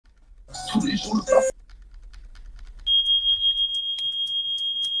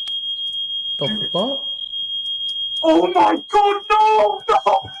The fuck? Oh my god, no!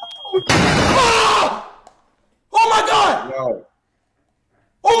 No! Ah! Oh my god! No.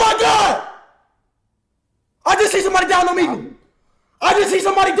 Oh my god! I just see somebody down on Omegle. I just see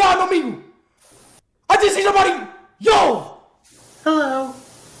somebody down on Omegle. I just see somebody. Yo! Hello.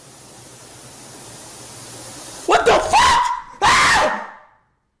 What the fuck? Ah!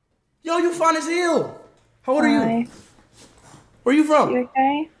 Yo, you fine as hell. How old are you? Where you from? You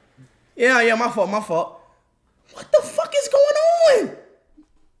okay? Yeah, my fault, my fault. What the fuck is going on?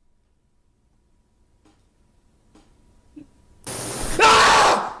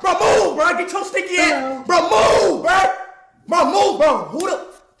 Ah! Bro, move, bro. Get your sticky ass. Bro, move, bro. Bro, move, bro.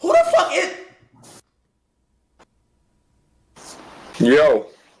 Who the fuck is? Yo.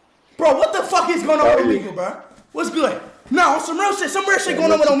 Bro, what the fuck is going on with Omegle, bro? What's good? No, some real shit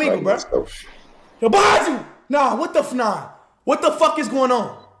going on with Omegle, bro. Yo, behind you. Nah, what the fuck is going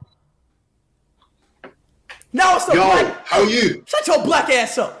on? Now it's a black. How are you? Shut your black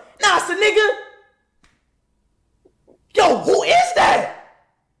ass up. Nah, it's a nigga. Yo, who is that?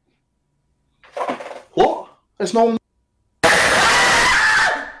 What? There's no.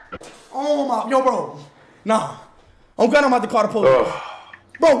 Oh my, yo, bro. Nah, I'm about to call the police.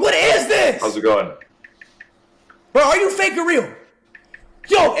 Bro, what is this? How's it going? Bro, are you fake or real?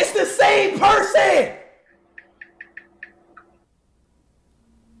 Yo, it's the same person.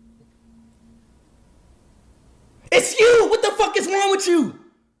 It's you! What the fuck is wrong with you?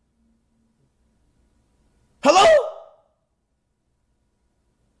 Hello?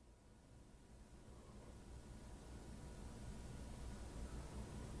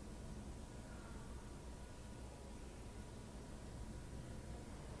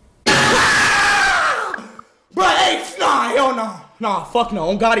 Bro, hey, nah, hell no. Nah, fuck no.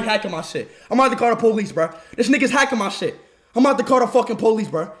 On God, he hacking my shit. I'm about to call the police, bro. This nigga's hacking my shit. I'm about to call the fucking police,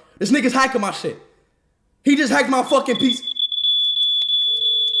 bro. This nigga's hacking my shit. He just hacked my fucking piece.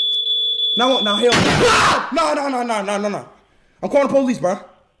 No, hell no. I'm calling the police, bro.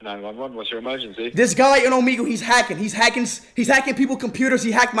 911, what's your emergency? This guy in Omegle, he's hacking. He's hacking people's computers.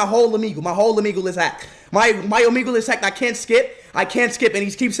 He hacked my whole Omegle. My whole Omegle is hacked. My Omegle is hacked. I can't skip, and he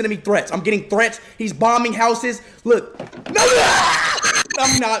keeps sending me threats. I'm getting threats. He's bombing houses. Look. No,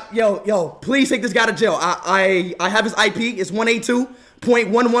 I'm not. Yo, please take this guy to jail. I have his IP. It's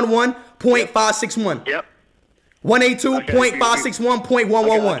 182.111.561. Yep.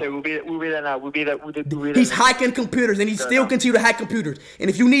 182.561.111. Okay, we'll be there now. We'll be there. He's hacking computers, and he still continue to hack computers. And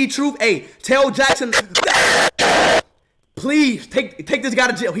if you need truth, hey, tell Jackson. Please take this guy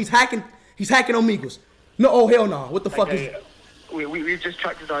to jail. He's hacking Omegles. No, oh hell no. What the fuck is? We've just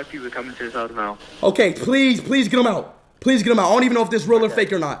tracked his IP. We're coming to his house now. Okay, please get him out. Please get him out. I don't even know if this is real or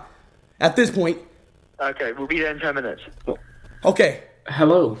fake or not. At this point. Okay, we'll be there in 10 minutes. Okay.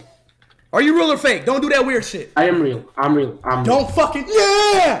 Hello. Are you real or fake? Don't do that weird shit. I am real. I'm real. Don't fucking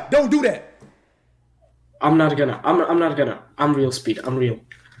don't do that. I'm not gonna. I'm real speed. I'm real.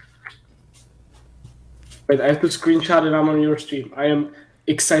 Wait, I have to screenshot it. I'm on your stream. I am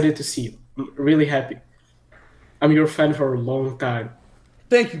excited to see you. I'm really happy. I'm your fan for a long time.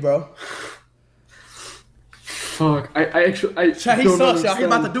 Thank you, bro. Fuck. I actually. He sucks, y'all. He's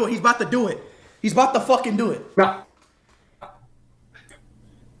about to do it. He's about to do it. He's about to fucking do it. Nah.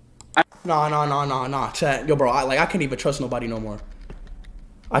 Nah, chat. Yo, bro, I can't even trust nobody no more.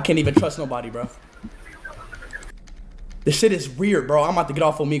 I can't even trust nobody, bro. This shit is weird, bro. I'm about to get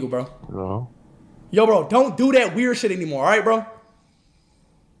off Omegle, bro. No. Yo, bro, don't do that weird shit anymore, alright, bro?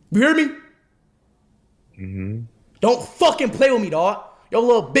 You hear me? Mm-hmm. Don't fucking play with me, dog. Yo,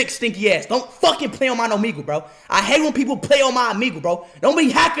 little big stinky ass. Don't fucking play on my Omegle, bro. I hate when people play on my Omegle, bro. Don't be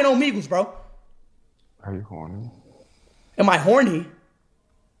hacking Omegles, bro. Are you horny? Am I horny?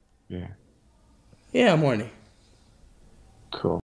 Yeah. Yeah, I'm horny. Cool.